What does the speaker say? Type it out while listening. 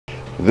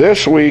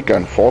This week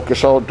on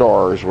Focus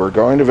Outdoors, we're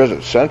going to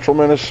visit central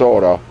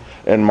Minnesota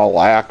and Mille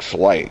Lacs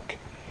Lake,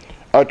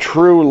 a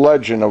true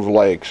legend of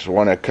lakes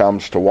when it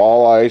comes to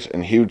walleyes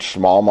and huge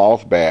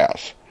smallmouth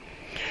bass.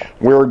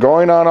 We're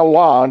going on a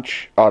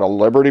launch out of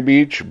Liberty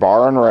Beach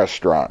Bar and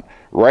Restaurant,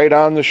 right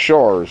on the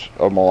shores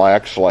of Mille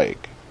Lacs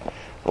Lake.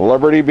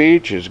 Liberty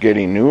Beach is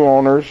getting new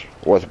owners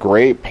with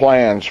great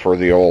plans for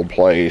the old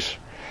place.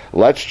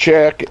 Let's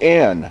check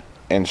in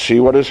and see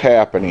what is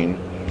happening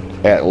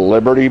at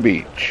Liberty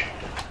Beach.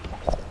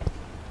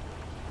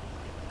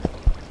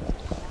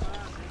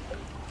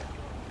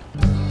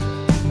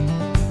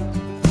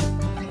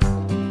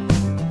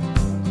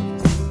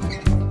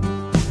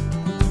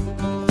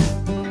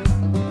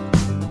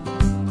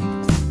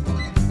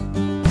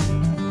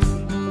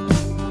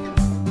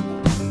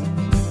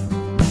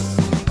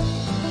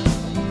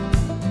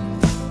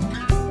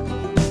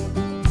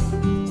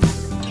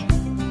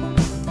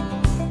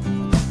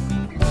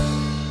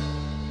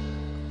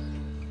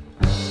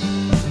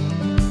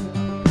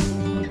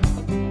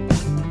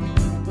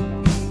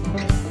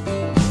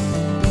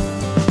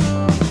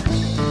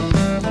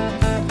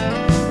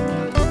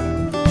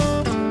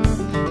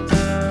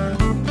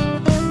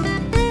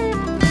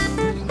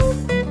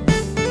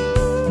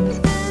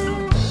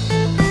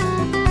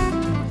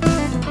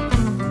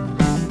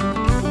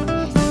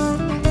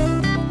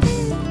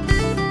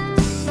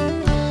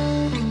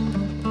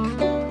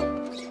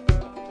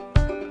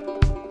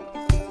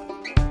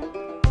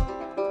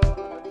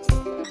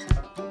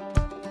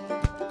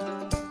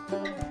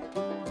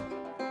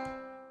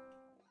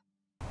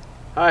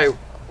 Hi,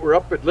 we're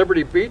up at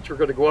Liberty Beach. We're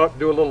going to go out and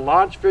do a little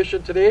launch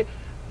fishing today,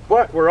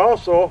 but we're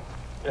also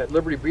at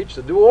Liberty Beach,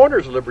 the new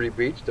owners of Liberty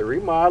Beach. They're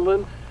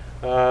remodeling,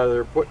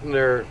 they're putting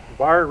their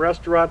bar and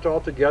restaurant all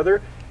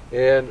together,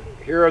 and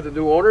here are the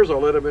new owners. I'll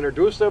let them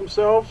introduce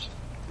themselves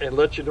and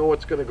let you know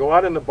what's going to go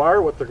on in the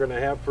bar, what they're going to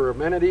have for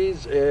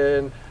amenities,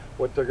 and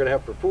what they're going to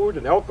have for food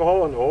and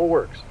alcohol, and the whole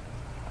works.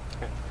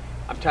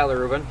 I'm Tyler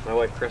Rubin, my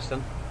wife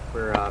Kristen.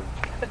 We're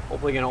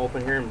hopefully going to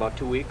open here in about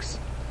 2 weeks.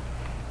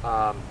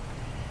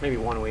 Maybe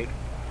 1 week,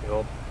 we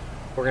hope.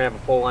 We're gonna have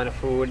a full line of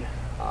food.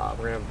 We're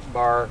gonna have a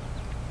bar,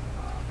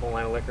 full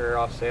line of liquor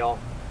off sale.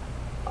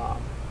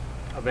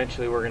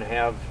 Eventually we're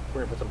gonna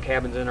put some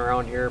cabins in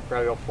around here,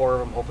 probably about 4 of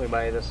them, hopefully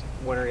by this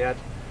winter yet.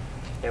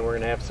 And we're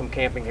gonna have some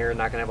camping here,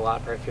 not gonna have a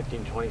lot, probably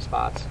 15 to 20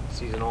 spots,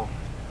 seasonal.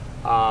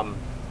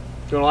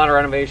 Doing a lot of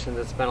renovations.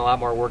 It's been a lot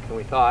more work than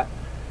we thought,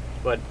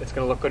 but it's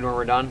gonna look good when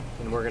we're done.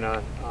 And we're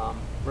gonna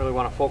really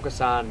wanna focus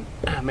on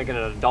making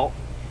it an adult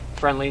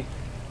friendly,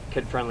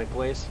 kid friendly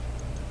place.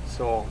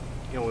 So,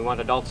 you know, we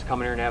want adults to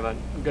come in here and have a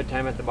good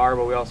time at the bar,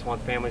 but we also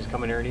want families to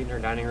come in here and eat in our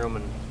dining room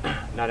and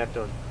not have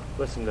to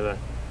listen to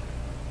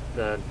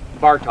the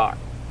bar talk.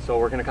 So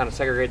we're going to kind of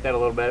segregate that a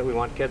little bit. We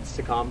want kids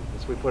to come.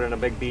 So we put in a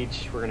big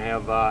beach. We're going to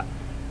have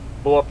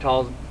blow-up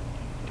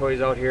toys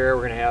out here.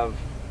 We're going to have,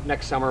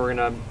 next summer, we're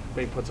going to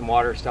maybe put some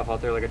water stuff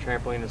out there, like a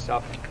trampoline and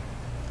stuff.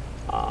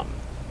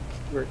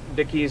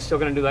 Dickies still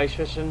going to do the ice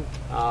fishing.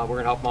 We're going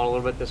to help them out a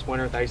little bit this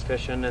winter with ice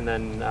fishing, and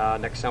then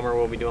next summer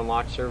we'll be doing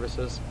launch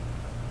services.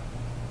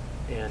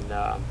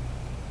 And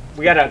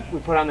we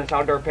put on this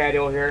outdoor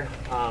patio here.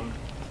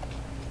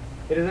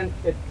 It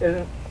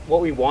isn't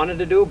what we wanted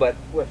to do, but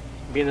with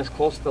being this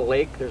close to the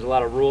lake, there's a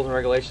lot of rules and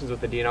regulations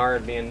with the DNR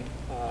and being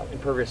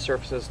impervious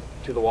surfaces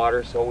to the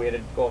water. So we had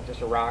to go up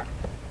just a rock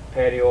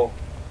patio,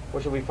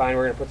 which will be fine.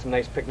 We're going to put some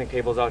nice picnic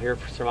tables out here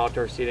for some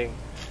outdoor seating.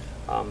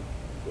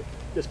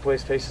 This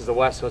place faces the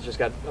west, so it's just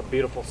got a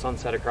beautiful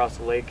sunset across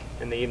the lake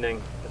in the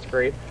evening. It's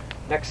great.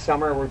 Next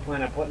summer, we're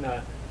planning on putting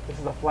this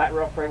is a flat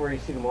roof right where you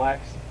see the Mille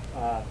Lacs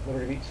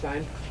Liberty Beach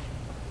sign.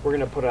 We're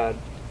going to put an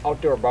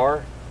outdoor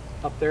bar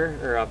up there,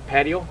 or a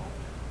patio.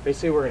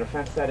 Basically, we're going to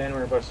fence that in. We're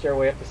going to put a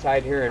stairway up the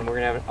side here, and we're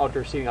going to have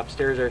outdoor seating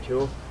upstairs there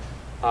too.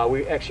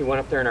 We actually went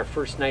up there on our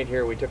first night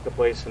here. We took the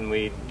place, and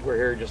we were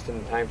here just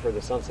in time for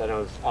the sunset. And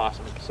it was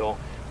awesome. So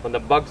when the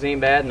bugs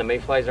ain't bad and the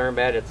mayflies aren't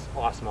bad, it's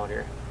awesome out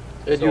here.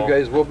 And so, you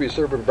guys will be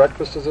serving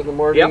breakfasts in the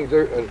morning,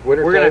 yep.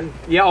 Winter time?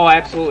 Yeah, oh,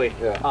 absolutely.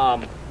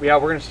 Yeah. We're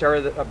going to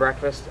start with a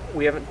breakfast.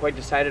 We haven't quite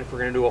decided if we're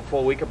going to do a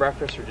full week of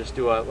breakfast or just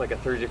do like a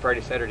Thursday, Friday,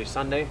 Saturday,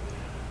 Sunday.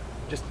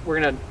 We're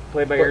going to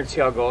play by ear and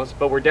see how it goes.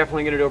 But we're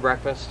definitely going to do a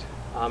breakfast.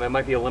 It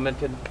might be a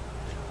limited,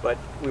 but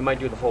we might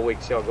do the full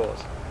week, see how it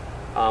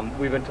goes.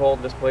 We've been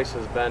told this place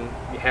has been,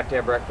 you have to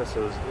have breakfast. It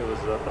was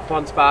a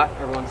fun spot,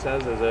 everyone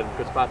says. It was a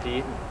good spot to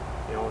eat. And,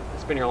 you know,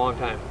 it's been here a long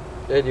time.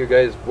 And you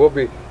guys will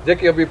be,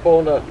 Dickie will be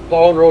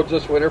plowing roads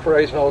this winter for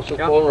ice houses,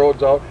 yep. Pulling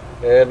roads out.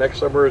 And next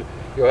summer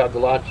you'll have the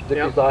Dickies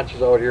yep.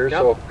 launches out here.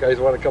 Yep. So if you guys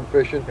want to come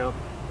fishing, yep.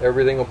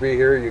 everything will be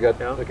here. You got,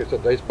 yep. like I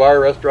said, nice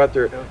bar, restaurant.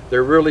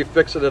 They're really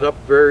fixing it up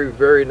very,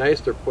 very nice.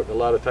 They're putting a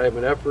lot of time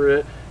and effort in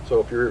it. So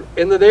if you're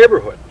in the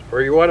neighborhood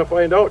or you want to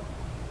find out,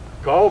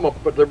 call them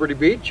up at Liberty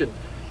Beach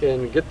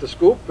and get the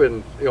scoop.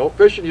 And, you know,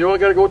 fishing, you don't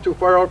got to go too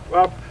far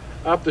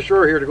off the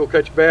shore here to go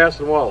catch bass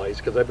and walleyes,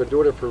 because I've been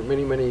doing it for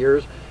many, many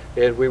years.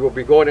 And we will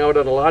be going out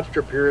on a launch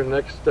trip here in the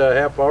next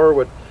half hour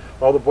with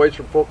all the boys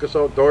from Focus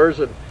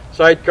Outdoors, and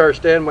Sidecar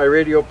Stan, my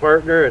radio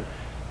partner,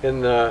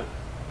 and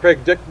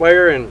Craig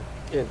Dickmeyer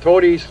and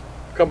Tony's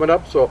coming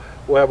up, so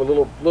we'll have a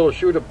little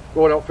shoot of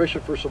going out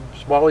fishing for some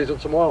smallies and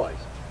some walleyes.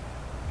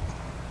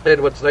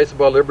 And what's nice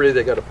about Liberty,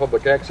 they got a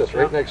public access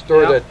right next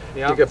door that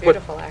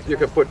you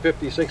can put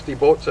 50, 60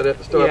 boats in it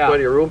and still have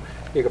plenty of room.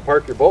 You can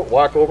park your boat,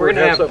 walk over, and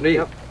have something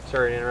to eat.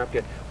 Sorry to interrupt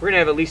you. We're gonna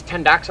have at least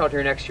 10 docks out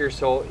here next year,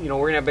 so you know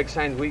we're gonna have big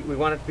signs. We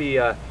want it to be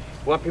we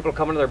want people to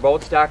come into their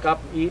boats, dock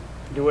up, eat,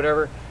 do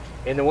whatever.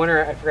 In the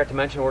winter, I forgot to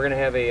mention, we're gonna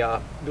have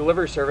a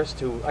delivery service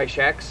to ice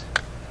shacks.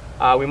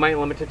 We might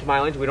limit it to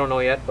mileage. We don't know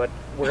yet, but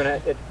we're gonna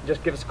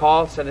just give us a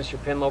call, send us your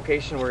pin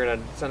location. We're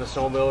gonna send a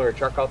snowmobile or a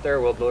truck out there.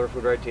 We'll deliver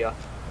food right to you.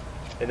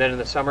 And then in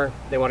the summer,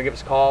 they want to give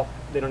us a call.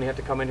 They don't have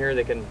to come in here.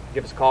 They can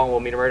give us a call, and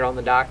we'll meet them right out on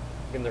the dock,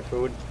 give them their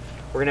food.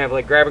 We're going to have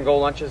like grab-and-go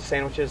lunches,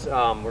 sandwiches. We're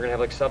going to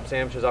have like sub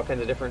sandwiches, all kinds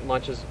of different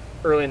lunches.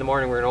 Early in the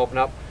morning, we're going to open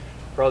up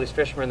for all these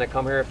fishermen that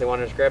come here if they want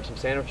to just grab some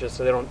sandwiches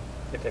so they don't,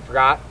 if they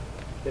forgot,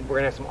 we're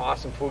going to have some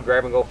awesome food,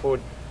 grab-and-go food,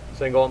 so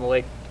they can go out in the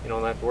lake, you know,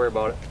 and not have to worry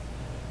about it.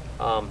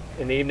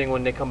 In the evening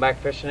when they come back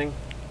fishing,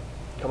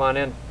 come on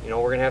in. You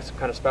know, we're going to have some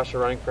kind of special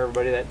running for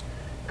everybody that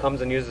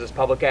comes and uses this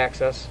public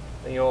access.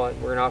 You know,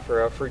 we're going to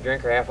offer a free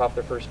drink or half off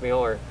their first meal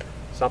or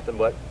something,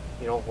 but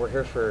you know, we're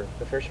here for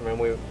the fishermen.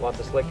 We want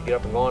this lake to get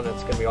up and going.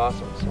 It's going to be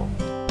awesome. So.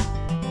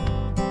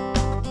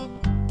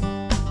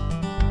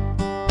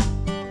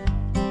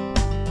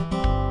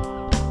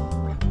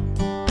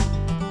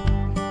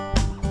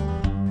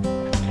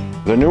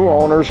 The new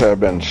owners have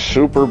been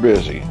super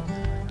busy,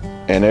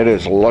 and it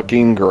is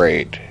looking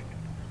great.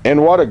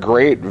 And what a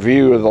great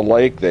view of the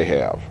lake they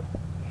have.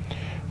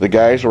 The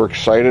guys were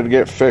excited to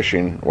get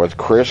fishing with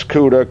Chris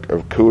Kudik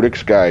of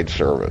Kudik's Guide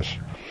Service.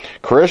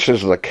 Chris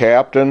is the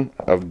captain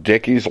of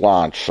Dickies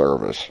Launch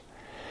Service,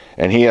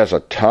 and he has a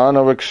ton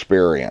of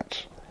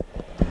experience,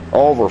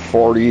 over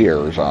 40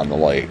 years on the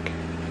lake.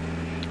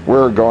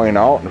 We're going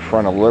out in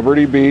front of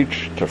Liberty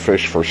Beach to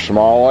fish for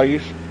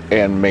smallies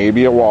and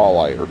maybe a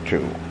walleye or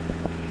two.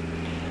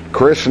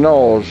 Chris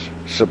knows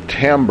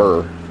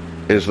September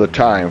is the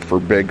time for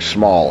big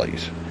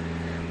smallies,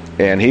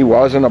 and he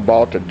wasn't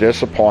about to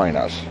disappoint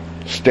us.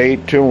 Stay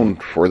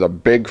tuned for the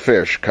big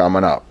fish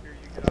coming up.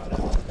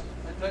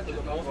 For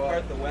the most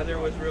part, the weather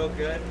was real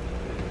good.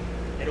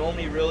 It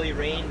only really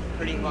rained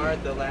pretty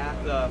hard the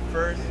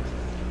first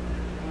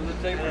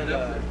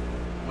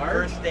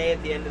day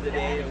at the end of the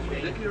day.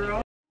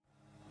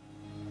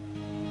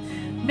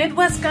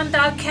 Midwest Gun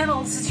Dog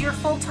Kennels is your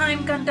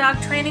full-time gun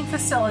dog training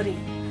facility.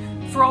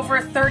 For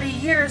over 30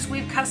 years,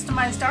 we've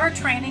customized our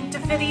training to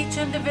fit each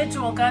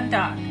individual gun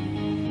dog.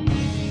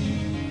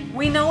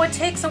 We know it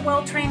takes a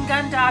well-trained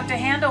gun dog to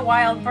handle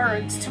wild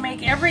birds to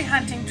make every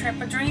hunting trip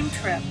a dream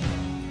trip.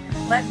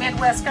 Let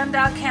Midwest Gun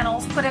Dog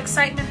Kennels put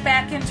excitement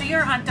back into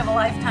your hunt of a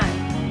lifetime.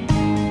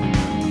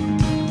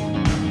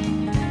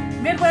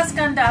 Midwest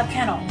Gun Dog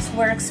Kennels,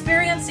 where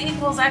experience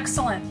equals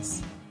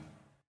excellence.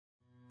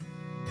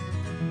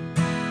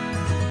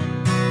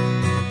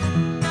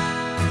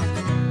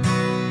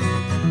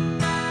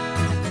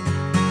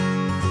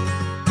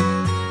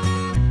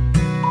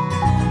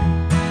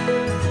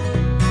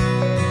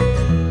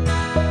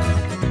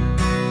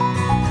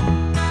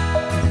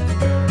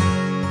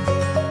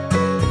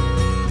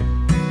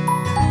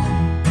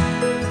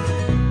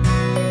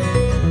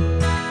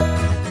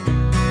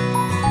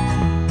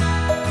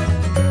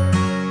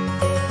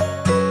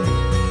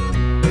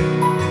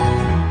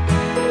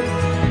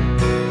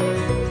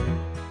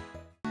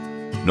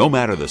 No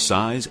matter the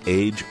size,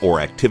 age, or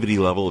activity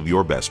level of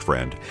your best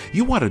friend,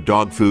 you want a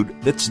dog food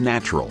that's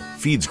natural,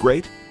 feeds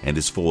great, and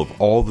is full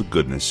of all the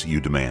goodness you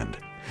demand.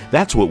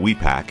 That's what we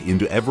pack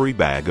into every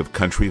bag of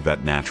Country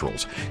Vet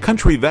Naturals.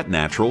 Country Vet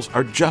Naturals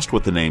are just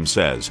what the name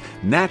says,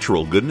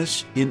 natural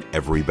goodness in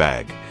every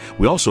bag.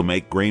 We also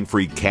make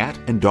grain-free cat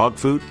and dog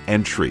food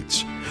and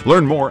treats.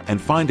 Learn more and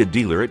find a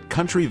dealer at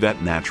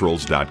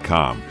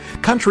countryvetnaturals.com.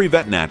 Country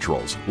Vet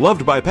Naturals,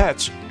 loved by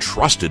pets,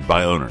 trusted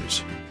by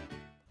owners.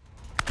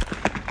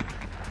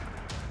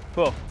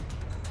 Cool.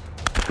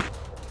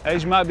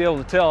 As you might be able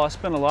to tell, I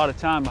spend a lot of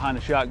time behind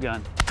the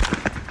shotgun.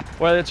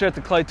 Whether it's at the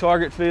clay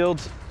target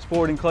fields,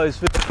 sporting clays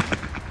fields,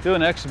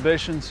 doing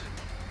exhibitions,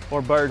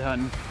 or bird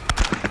hunting,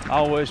 I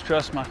always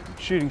trust my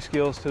shooting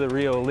skills to the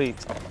Rio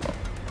Elite.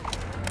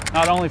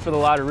 Not only for the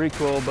lighter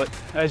recoil, but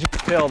as you can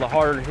tell, the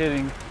harder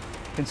hitting,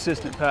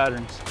 consistent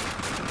patterns.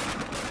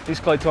 These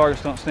clay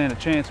targets don't stand a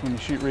chance when you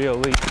shoot Rio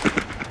Elite.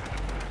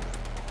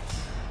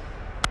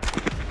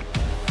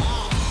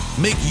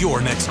 Make your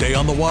next day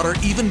on the water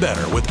even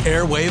better with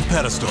Airwave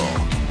Pedestal,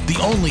 the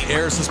only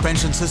air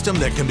suspension system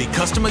that can be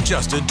custom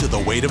adjusted to the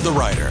weight of the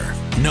rider.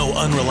 No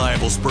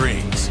unreliable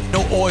springs,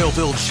 no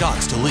oil-filled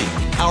shocks to leak.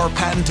 Our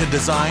patented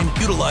design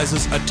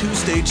utilizes a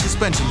two-stage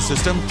suspension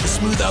system to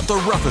smooth out the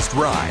roughest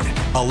ride,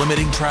 while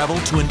limiting travel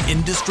to an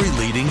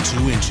industry-leading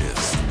 2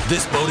 inches.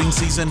 This boating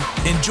season,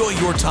 enjoy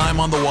your time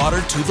on the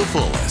water to the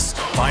fullest.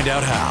 Find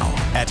out how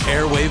at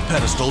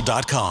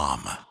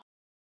airwavepedestal.com.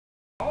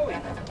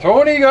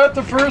 Tony got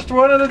the first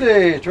one of the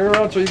day. Turn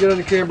around so you get on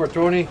the camera,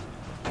 Tony.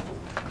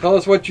 Tell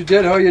us what you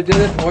did, how you did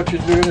it, and what you're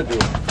going to do.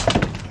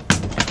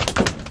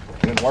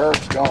 And where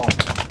it's going.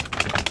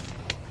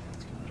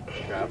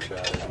 Drop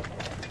shot.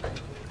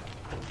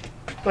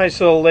 Nice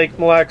little Lake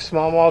Mille Lacs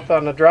smallmouth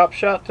on the drop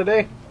shot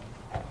today.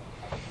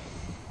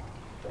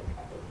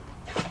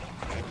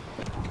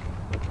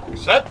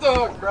 Set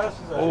the crosses.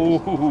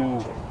 Oh.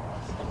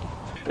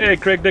 Hey,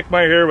 Craig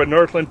Dickmeyer here with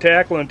Northland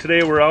Tackle, and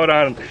today we're out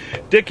on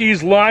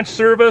Dickies launch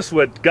service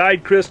with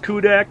guide Chris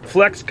Kudak,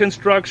 Flex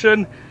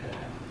Construction,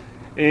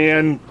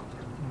 and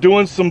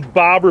doing some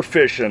bobber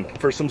fishing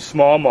for some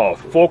smallmouth.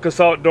 Focus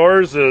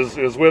Outdoors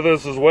is with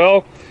us as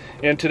well,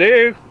 and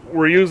today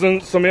we're using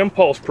some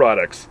Impulse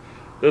products.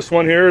 This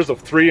one here is a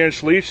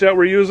 3-inch leash that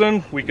we're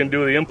using. We can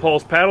do the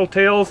Impulse paddle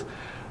tails,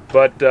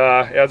 but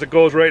as it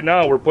goes right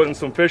now, we're putting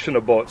some fish in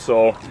the boat.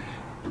 So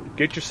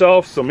get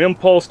yourself some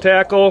Impulse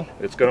tackle.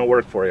 It's going to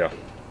work for you.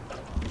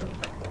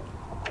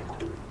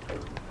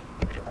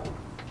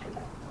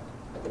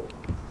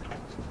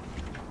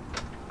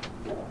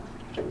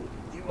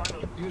 You want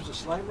to use a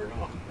slimer?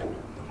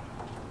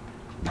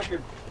 I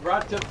could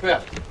rod tip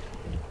best.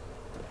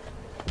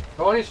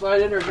 Tony,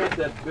 slide in there and get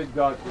that big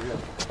dog for him.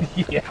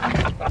 Yeah.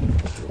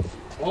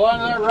 Hold on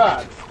to that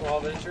rod.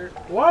 12-incher.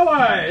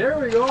 Walleye, there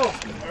we go. All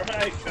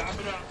right, chop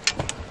it up.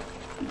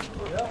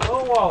 Yeah,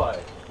 little walleye.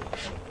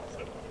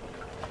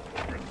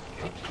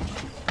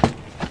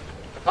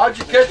 How'd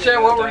you catch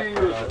that? What were you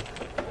using?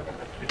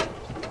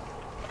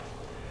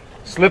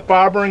 Slip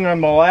bobbering on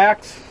Mille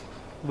Lacs,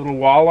 little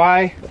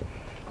walleye,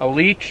 a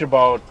leech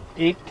about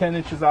 8-10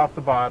 inches off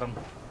the bottom.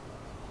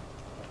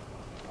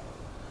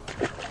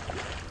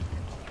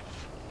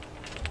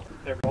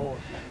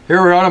 Here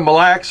we're on a Mille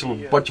Lacs,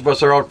 a bunch of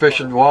us are out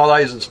fishing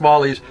walleyes and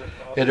smallies,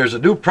 and there's a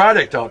new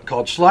product out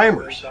called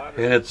Slimers,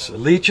 and it's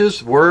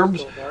leeches,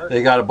 worms.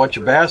 They got a bunch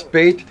of bass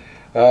bait.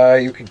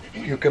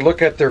 You can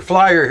look at their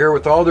flyer here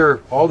with all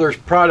their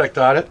product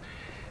on it,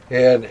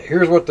 and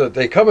here's what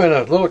they come in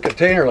a little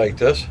container like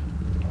this.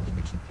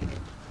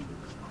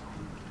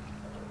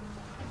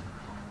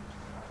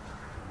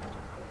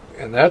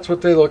 And that's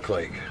what they look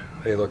like.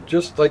 They look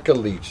just like a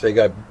leech. They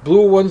got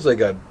blue ones, they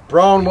got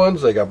brown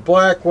ones, they got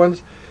black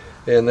ones,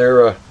 and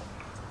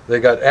they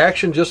got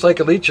action just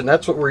like a leech, and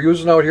that's what we're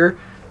using out here,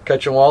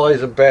 catching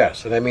walleyes and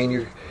bass. And I mean,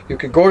 you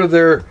can go to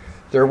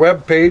their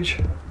web page,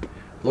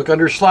 look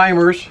under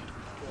Slimers,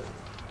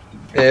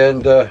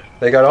 and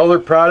they got all their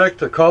product,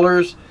 the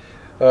colors,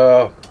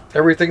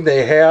 everything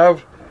they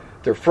have,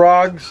 their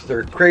frogs,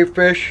 their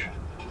crayfish,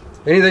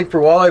 anything for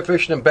walleye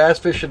fishing and bass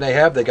fishing they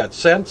have. They got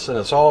scents, and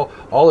it's all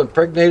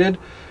impregnated,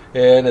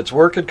 and it's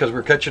working because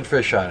we're catching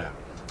fish on it.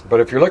 But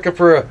if you're looking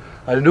for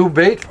a new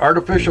bait,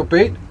 artificial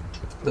bait,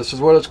 this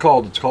is what it's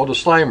called. It's called the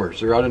Slimers.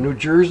 They're out of New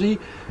Jersey,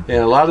 and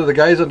a lot of the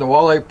guys on the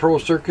Walleye Pro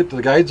Circuit,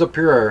 the guides up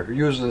here, are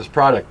using this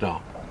product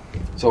now.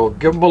 So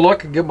give them a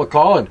look and give them a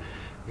call and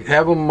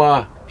have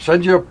them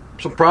send you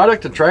some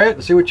product and try it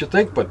and see what you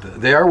think, but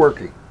they are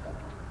working.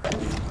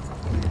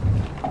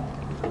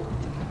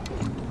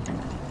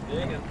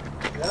 Digging.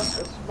 Yeah,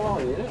 that's small,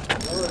 ain't it?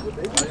 Oh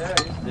yeah,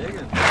 he's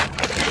digging.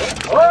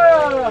 Oh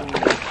yeah!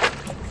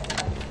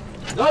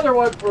 Another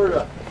one for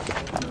the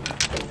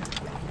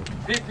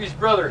Pee-Pee's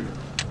brother.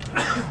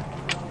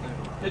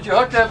 Did you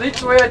hook that leech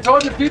the way I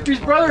told you,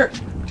 Pee-Pee's brother?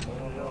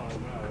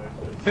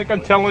 Think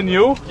I'm telling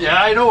you? Yeah,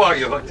 I know how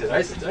you hooked it.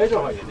 I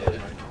know how you did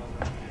it.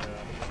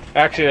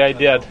 Actually, I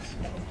did.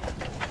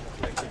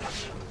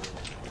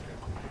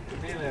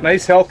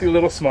 Nice, healthy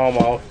little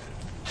smallmouth.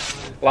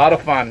 A lot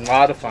of fun,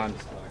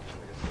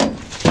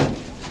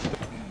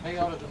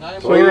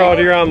 So we're out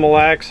here on Mille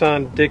Lacs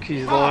on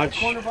Dickies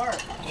launch.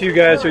 You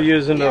guys are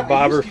using a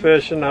bobber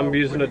fish, and I'm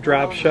using a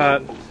drop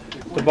shot.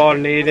 It's about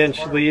an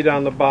 8-inch lead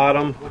on the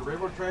bottom.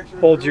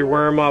 Holds your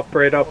worm up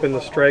right up in the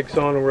strike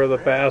zone where the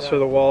bass or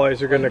the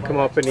walleyes are going to come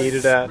up and eat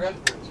it at.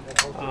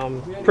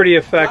 Pretty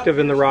effective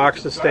in the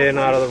rocks to staying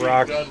out of the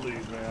rocks.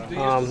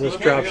 This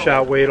drop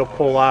shot weight will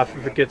pull off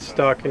if it gets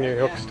stuck and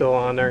your hook's still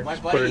on there.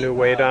 Just put a new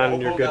weight on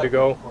and you're good to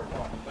go.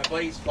 My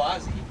buddy's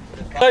Fozzie.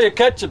 Now you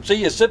catch him. See,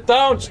 you sit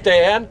down,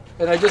 Stan,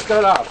 and I just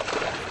got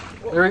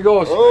off. There he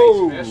goes.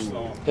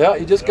 Oh. Yeah,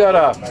 he just got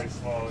off.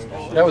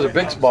 That was a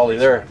big smallie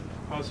there.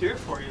 I was here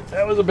for you.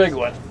 That was a big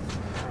one.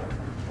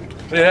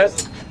 See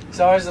that? It's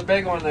always the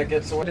big one that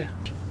gets away.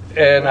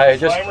 And I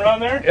just, Slimer on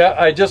there? yeah,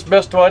 I just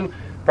missed one,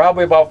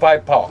 probably about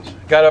 5 pounds.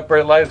 Got up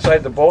right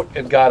inside the boat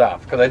and got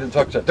off because I didn't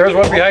hook it. There's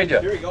one behind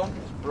you. Here we go.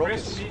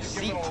 Chris, he's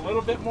giving a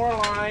little bit more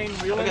line.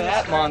 Look at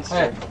that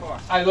monster.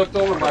 I looked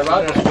over, my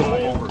rod was still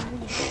over.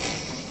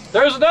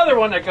 There's another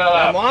one that got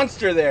A off.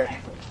 monster there.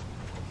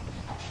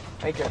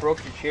 I think I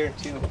broke your chair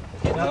too.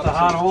 Getting That's a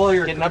hot hole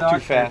here. Getting up too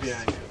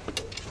fast.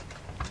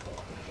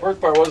 Worst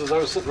part was I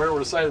was sitting right over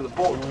the side of the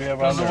boat. We have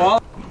There's on a there.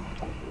 wall.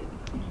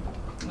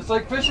 It's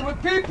like fishing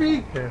with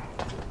Pee-Pee. Here.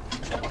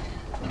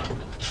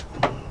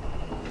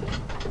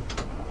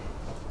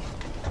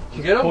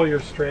 You get Pull him?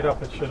 yours straight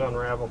up, it should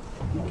unravel.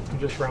 You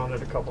just round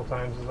it a couple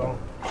times is all.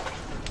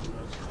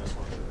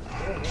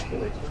 Can't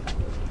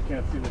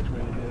see which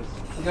way it is.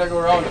 You gotta go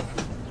around it.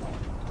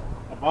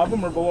 Above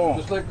them or below?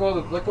 Just let go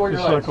of your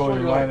Just line. let go of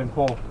your line and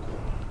pull.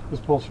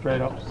 Just pull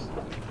straight up.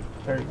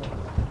 There you go.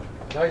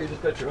 Now you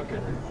just got your hook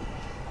in there.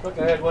 Look,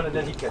 I had one and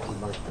then he catches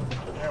mine.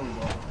 There we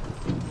go.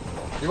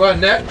 You want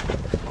a net?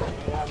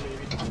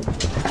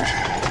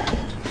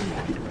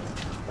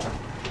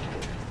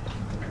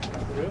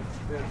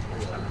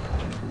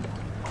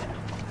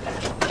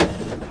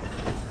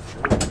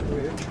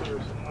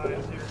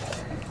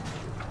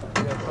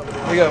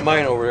 We got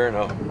mine over there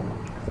now.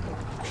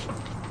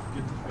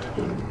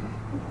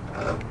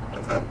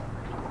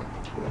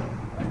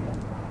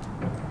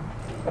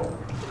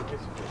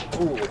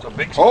 Ooh, it's a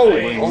big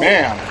Holy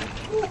man.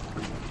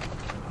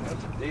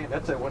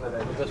 That's it, one of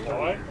that. This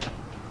one.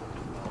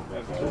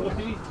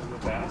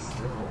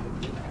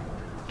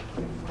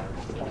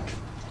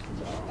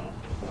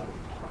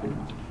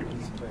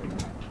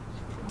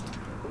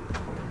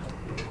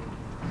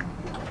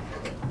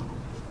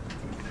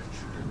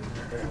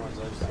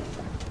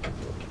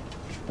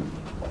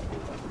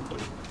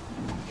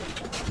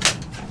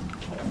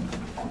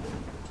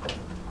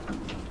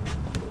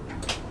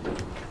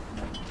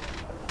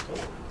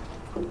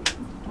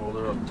 Hold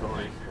her up,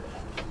 Tony.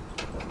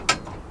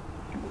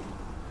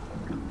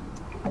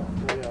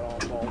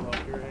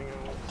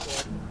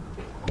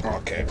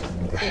 Okay.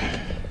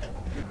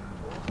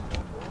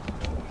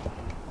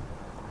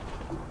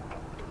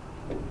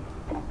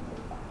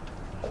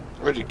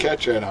 Where'd you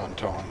catch that on,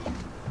 Tony?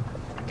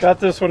 Got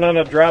this one on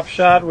a drop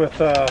shot with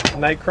a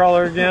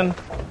Nightcrawler again.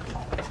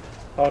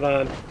 Out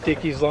on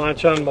Dickies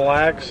launch on Mille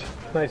Lacs.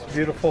 Nice,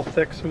 beautiful,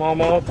 thick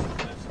smallmouth.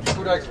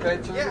 Kudak's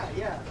guide service?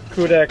 Yeah.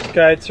 Kudak's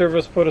guide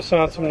service put us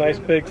on some nice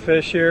big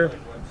fish here.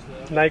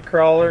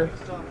 Nightcrawler.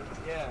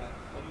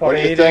 What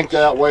do you think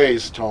that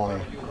weighs,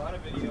 Tony?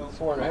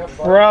 4.5.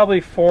 Probably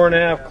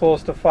 4.5,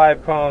 close to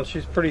 5 pounds.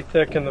 She's pretty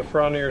thick in the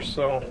front here,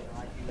 so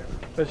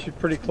but she's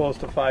pretty close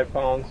to 5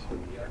 pounds.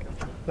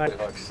 Nice.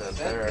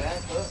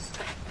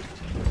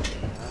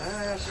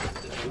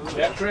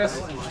 Yeah,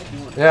 Chris.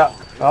 Yeah,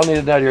 I'll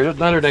need that here. There's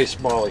another nice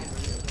smallie.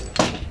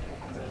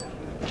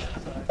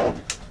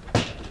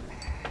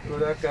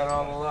 Kudak got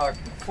all the luck.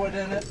 Foot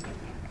in it.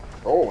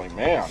 Holy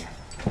man.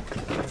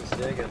 He's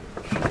digging.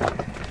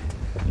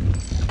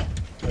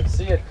 Let's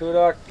see it,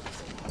 Kudak.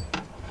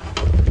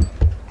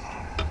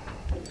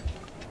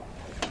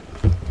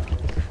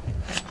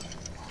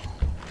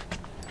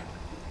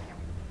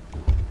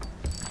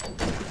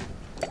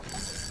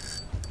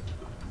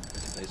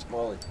 Nice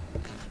smallie.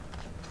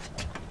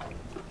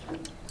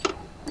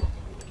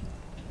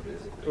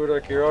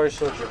 Kudak, you're always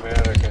so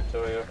dramatic, I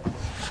tell you.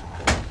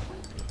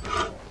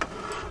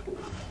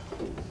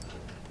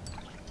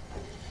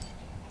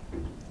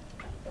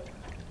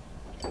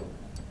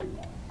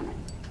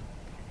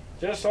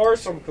 Just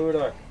awesome,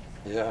 Kudak.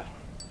 Yeah.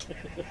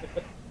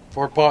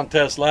 4-pound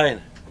test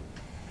line.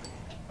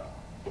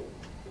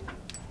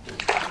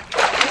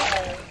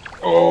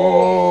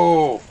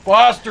 Oh,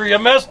 Foster, you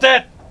missed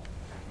it.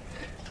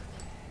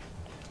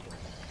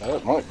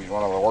 That might be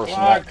one of the worst.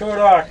 Come on,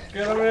 Kudak,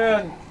 get him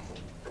in.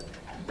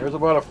 There's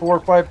about a 4 or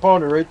 5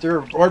 pounder right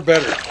there, or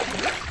better.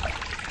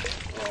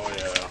 Oh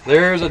yeah.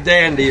 There's a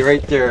dandy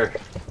right there.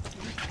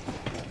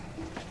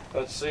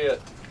 Let's see it.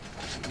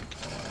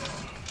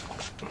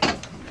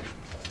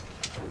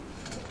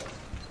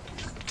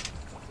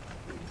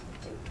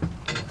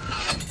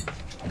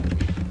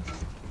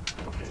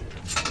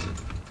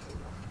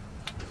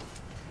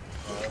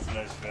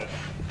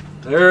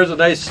 There's a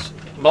nice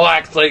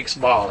Black Lake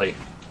smallie.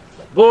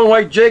 Blue and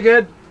white jig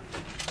head.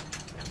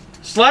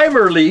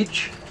 Slimer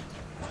leech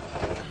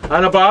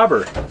on a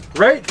bobber.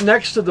 Right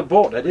next to the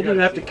boat. I didn't even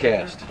have to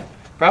cast.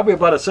 Probably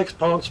about a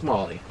 6-pound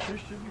smallie.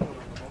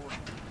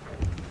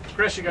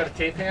 Chris, you got a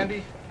tape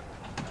handy?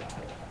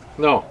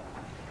 No.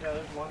 Yeah,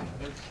 there's one.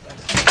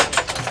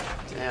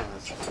 Damn,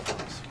 that's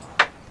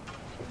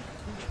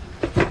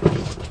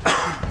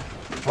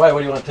why? What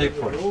do you want to take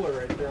for it?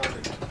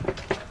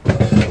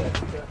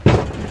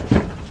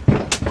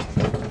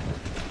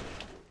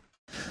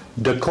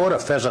 Dakota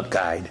Pheasant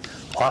Guide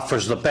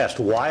offers the best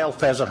wild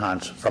pheasant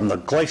hunts from the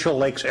Glacial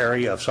Lakes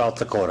area of South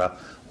Dakota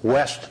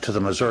west to the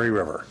Missouri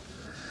River.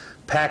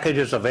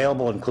 Packages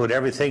available include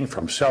everything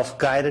from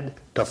self-guided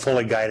to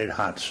fully guided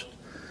hunts.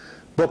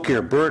 Book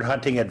your bird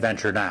hunting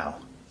adventure now.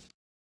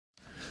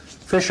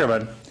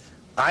 Fishermen,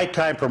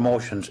 iTime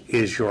Promotions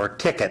is your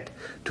ticket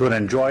to an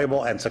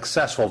enjoyable and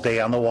successful day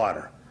on the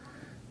water.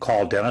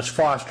 Call Dennis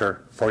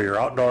Foster for your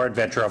outdoor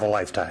adventure of a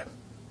lifetime.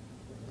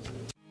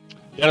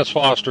 Dennis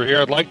Foster here.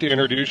 I'd like to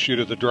introduce you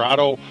to the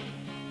Dorado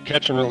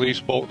catch and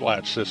release boat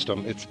latch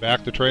system. It's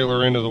back the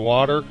trailer into the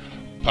water,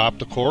 pop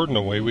the cord, and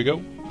away we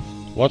go.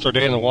 Once our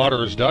day in the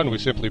water is done, we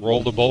simply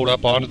roll the boat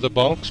up onto the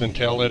bunks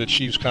until it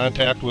achieves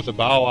contact with the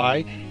bow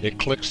eye. It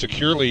clicks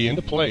securely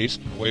into place.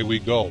 Away we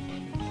go.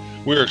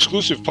 We're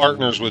exclusive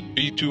partners with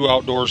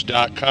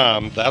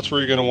b2outdoors.com. That's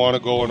where you're going to want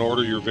to go and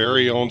order your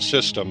very own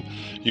system.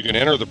 You can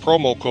enter the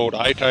promo code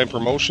iTime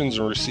Promotions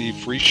and receive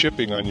free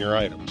shipping on your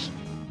items.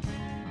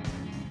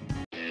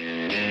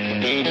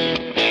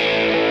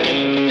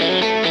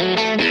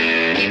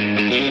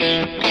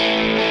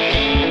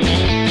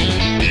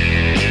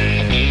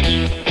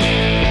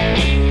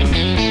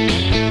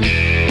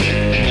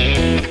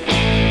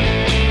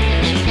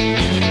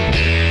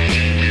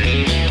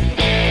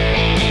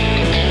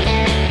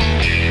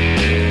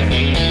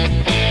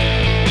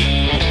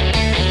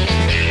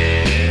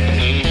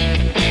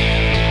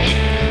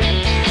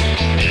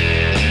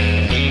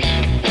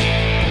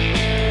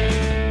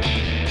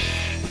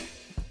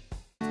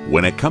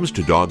 comes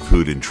to dog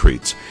food and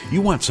treats, you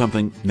want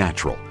something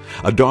natural.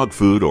 A dog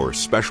food or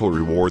special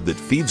reward that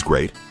feeds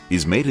great,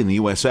 is made in the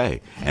USA,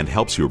 and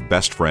helps your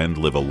best friend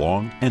live a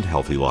long and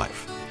healthy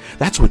life.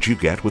 That's what you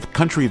get with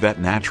Country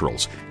Vet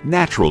Naturals.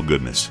 Natural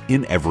goodness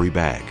in every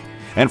bag.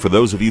 And for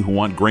those of you who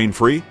want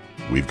grain-free,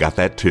 we've got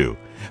that too.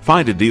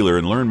 Find a dealer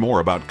and learn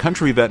more about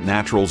Country Vet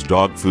Naturals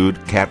dog food,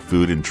 cat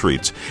food, and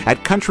treats at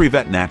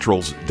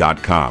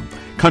countryvetnaturals.com.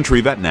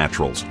 Country Vet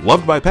Naturals,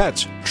 loved by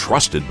pets,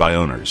 trusted by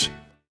owners.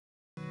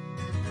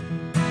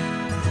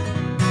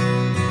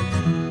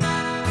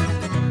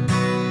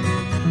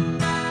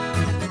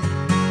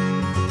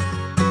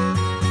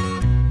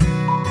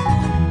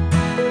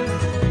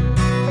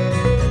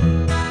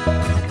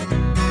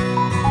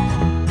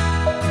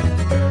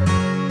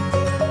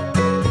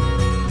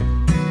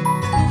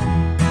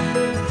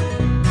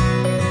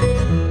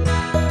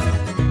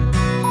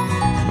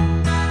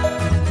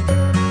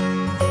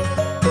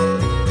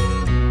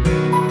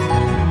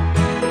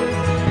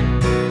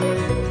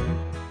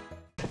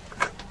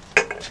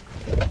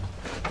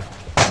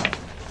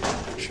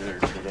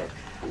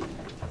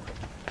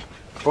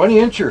 Twenty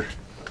incher.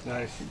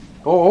 Nice.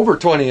 Oh, over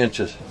 20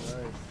 inches. Nice.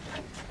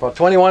 About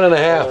 21 and a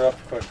half.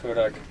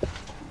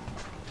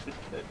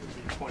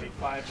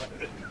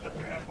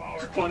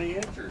 20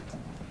 inches.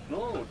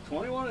 No,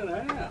 21 and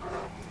a half.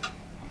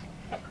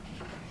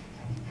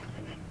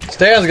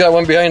 Stan's got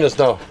one behind us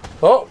now.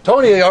 Oh,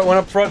 Tony got one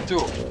up front too.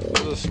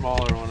 This is a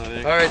smaller one, I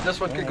think. All right,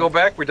 this one could go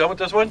back. We're done with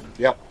this one?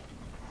 Yep.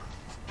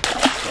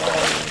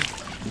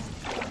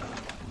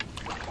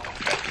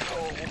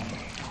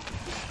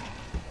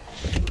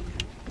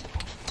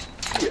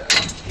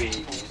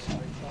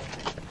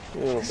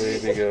 Little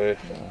baby guy.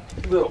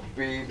 Little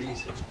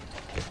babies.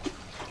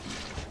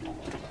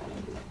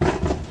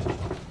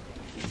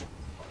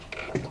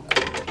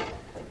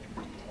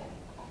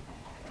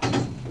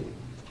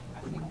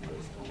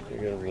 You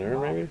got him there,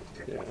 maybe?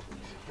 Yeah.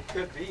 It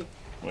could be.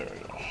 There we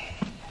go.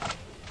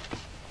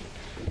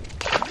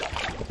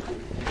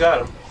 You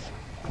got him.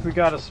 We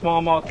got a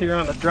smallmouth here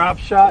on the drop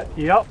shot.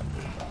 Yep.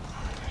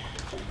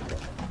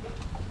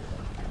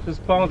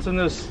 Just bouncing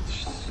this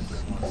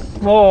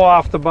slow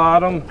off the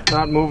bottom,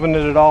 not moving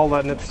it at all,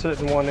 letting it sit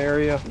in one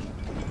area.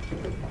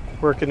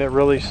 Working it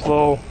really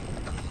slow.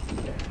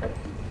 I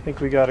think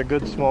we got a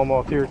good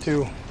smallmouth here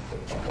too.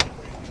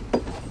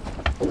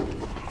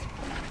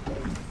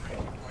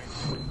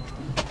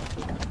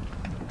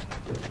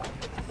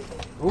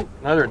 Ooh,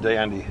 another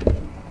dandy.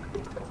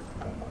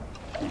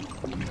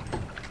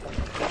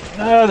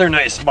 Another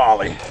nice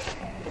smallie.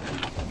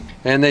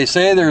 And they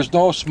say there's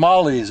no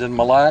smallies in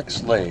Mille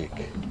Lacs Lake.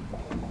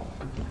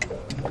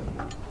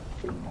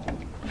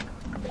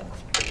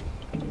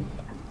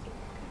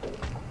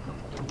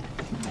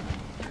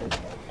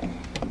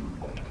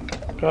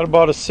 Got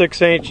about a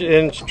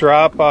 6-inch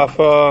drop off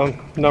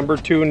number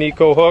 2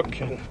 Nico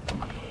hook, and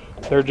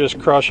they're just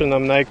crushing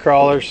them night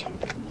crawlers.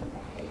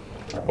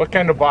 What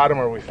kind of bottom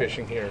are we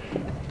fishing here?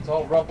 It's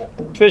all rubble.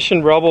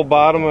 Fishing rubble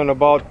bottom in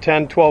about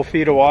 10-12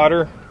 feet of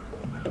water.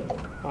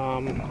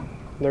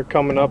 They're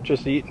coming up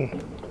just eating.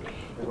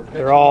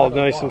 They're all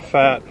nice and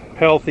fat,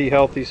 healthy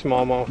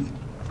smallmouth.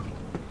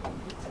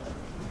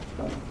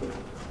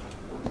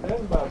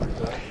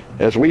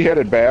 As we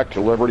headed back to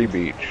Liberty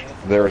Beach,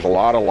 there was a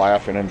lot of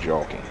laughing and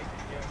joking.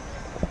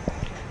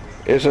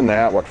 Isn't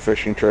that what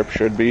fishing trips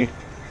should be?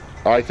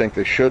 I think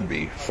they should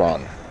be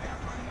fun.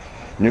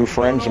 New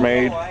friends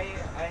made,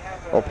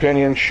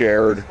 opinions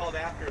shared,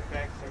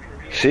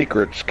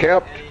 secrets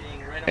kept,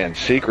 and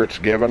secrets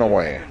given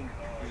away.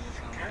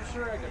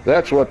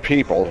 That's what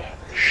people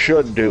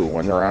should do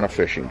when they're on a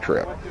fishing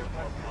trip.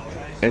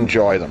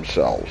 Enjoy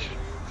themselves.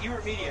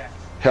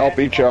 Help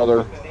each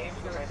other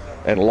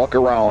and look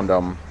around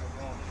them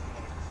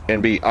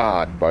and be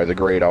awed by the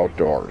great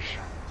outdoors.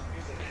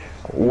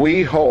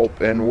 We hope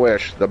and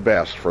wish the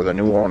best for the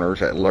new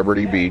owners at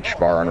Liberty Beach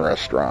Bar and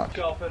Restaurant.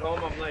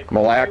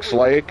 Mille Lacs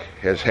Lake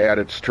has had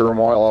its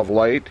turmoil of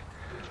late,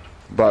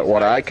 but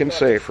what I can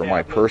say from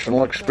my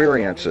personal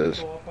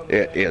experiences,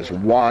 it is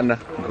one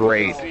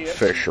great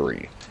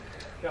fishery.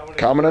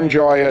 Come and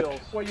enjoy it.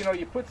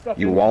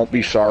 You won't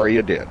be sorry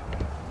you did.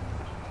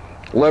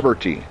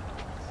 Liberty,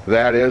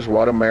 that is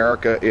what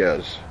America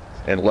is.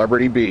 And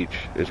Liberty Beach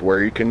is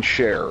where you can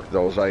share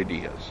those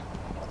ideas.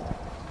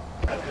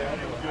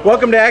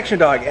 Welcome to Action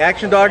Dog.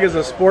 Action Dog is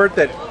a sport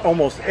that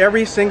almost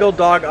every single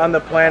dog on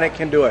the planet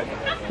can do it.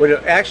 What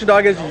Action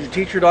Dog is you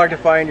teach your dog to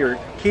find your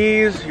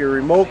keys, your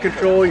remote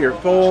control, your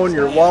phone,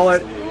 your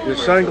wallet, your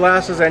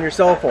sunglasses, and your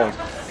cell phones.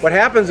 What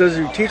happens is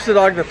you teach the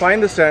dog to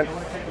find the scent.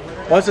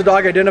 Once the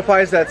dog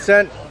identifies that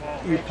scent,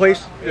 you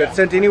place that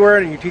scent anywhere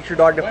and you teach your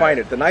dog to find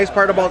it. The nice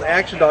part about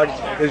Action Dog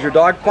is your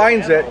dog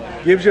finds it,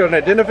 gives you an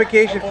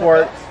identification for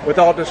it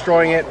without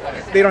destroying it.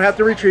 They don't have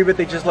to retrieve it,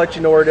 they just let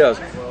you know where it is.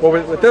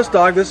 But with this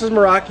dog, this is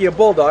Meraki, a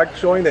bulldog,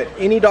 showing that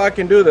any dog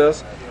can do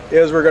this,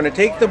 is we're going to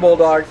take the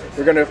bulldog,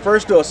 we're going to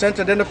first do a scent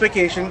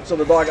identification so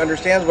the dog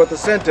understands what the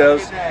scent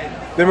is.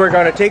 Then we're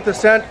going to take the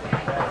scent,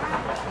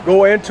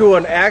 go into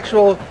an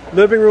actual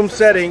living room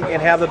setting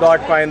and have the dog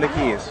find the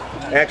keys.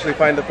 actually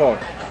find the phone.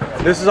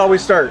 This is how we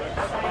start.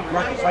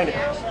 Marky, find it.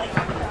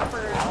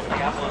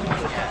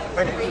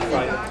 Find it.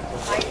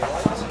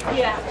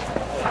 Yeah.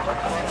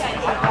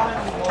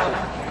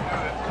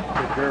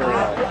 Good girl.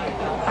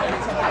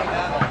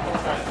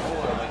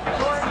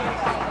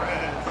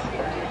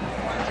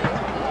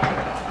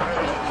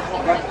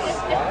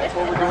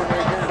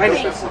 Find it.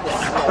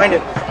 Find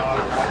it.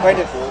 Find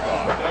it.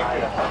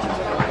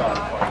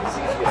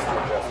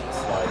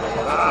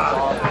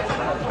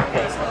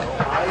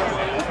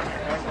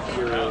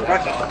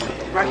 Rocky.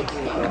 Rocky.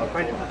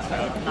 Find it.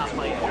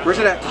 Where's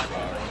it at?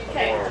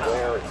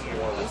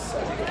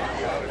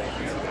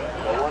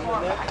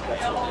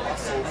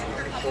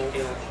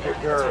 Good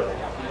girl.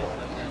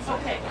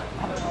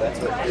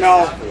 Now,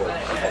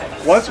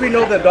 once we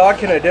know the dog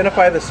can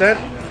identify the scent,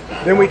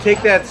 then we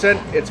take that scent,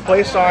 it's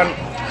placed on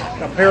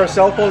a pair of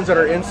cell phones that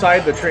are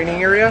inside the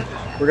training area.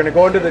 We're going to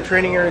go into the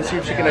training area and see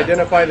if she can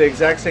identify the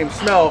exact same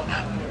smell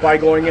by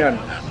going in.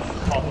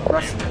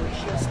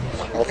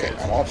 Okay,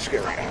 I'm all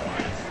scary now.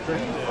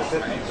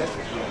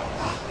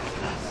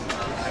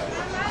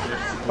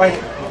 Bite.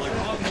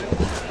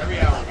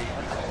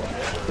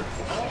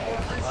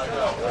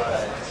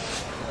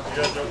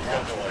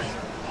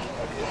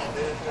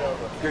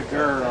 Good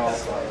girl.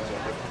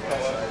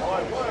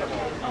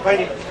 Bite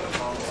it.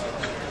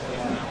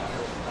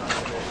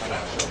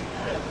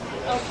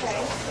 Okay.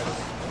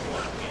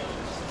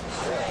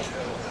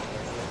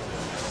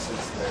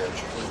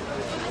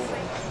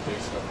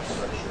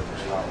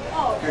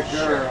 Oh, good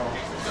girl.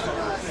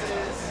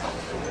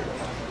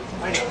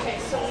 Okay,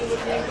 so we would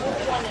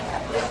remove one and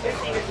lift your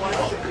finger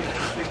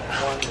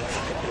one.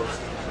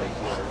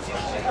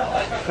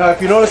 Now,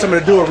 if you notice, I'm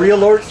going to do a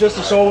re-alert just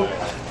to show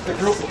the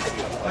group.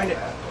 Find it.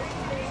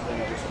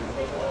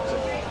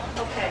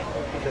 Okay.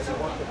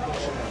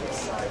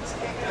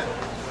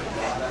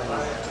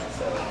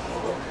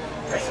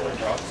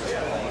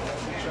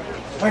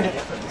 Find it.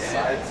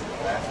 Okay.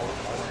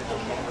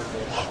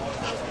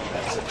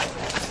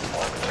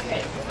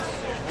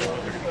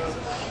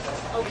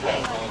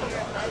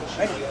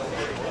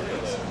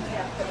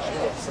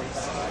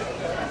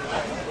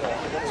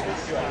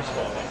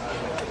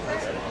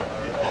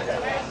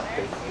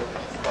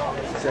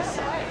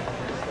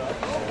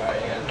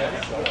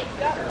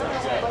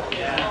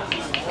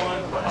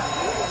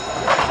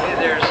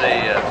 There's a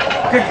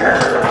good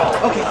girl.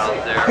 Okay.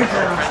 Out there. Good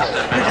girl.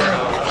 Good girl.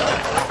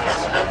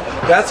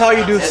 That's how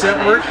you do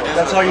scent work.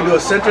 That's how you do a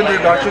scent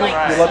introduction.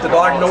 You let the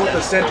dog know what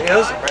the scent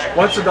is.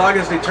 Once the dog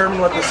has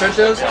determined what the scent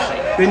is,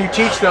 then you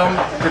teach them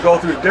to go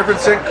through different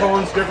scent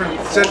cones, different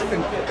scent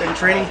and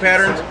training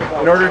patterns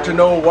in order to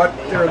know what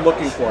they're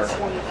looking for.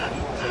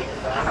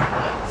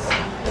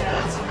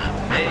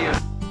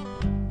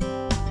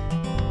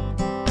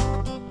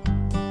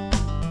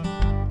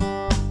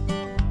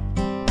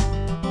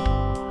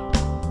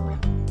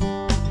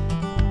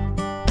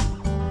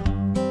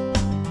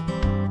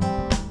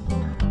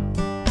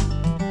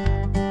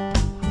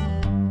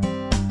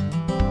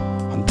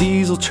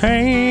 Diesel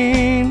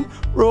train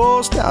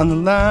rolls down the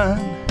line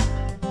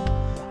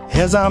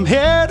as I'm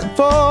headed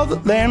for the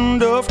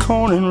land of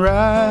corn and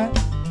rye.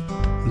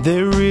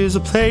 There is a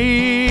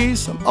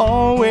place I'm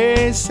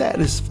always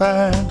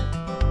satisfied,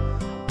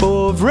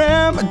 full of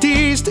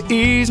remedies to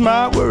ease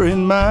my worried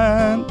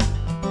mind,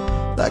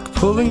 like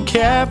pulling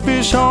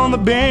catfish on the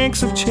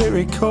banks of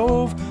Cherry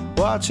Cove,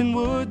 watching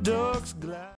wood ducks glide.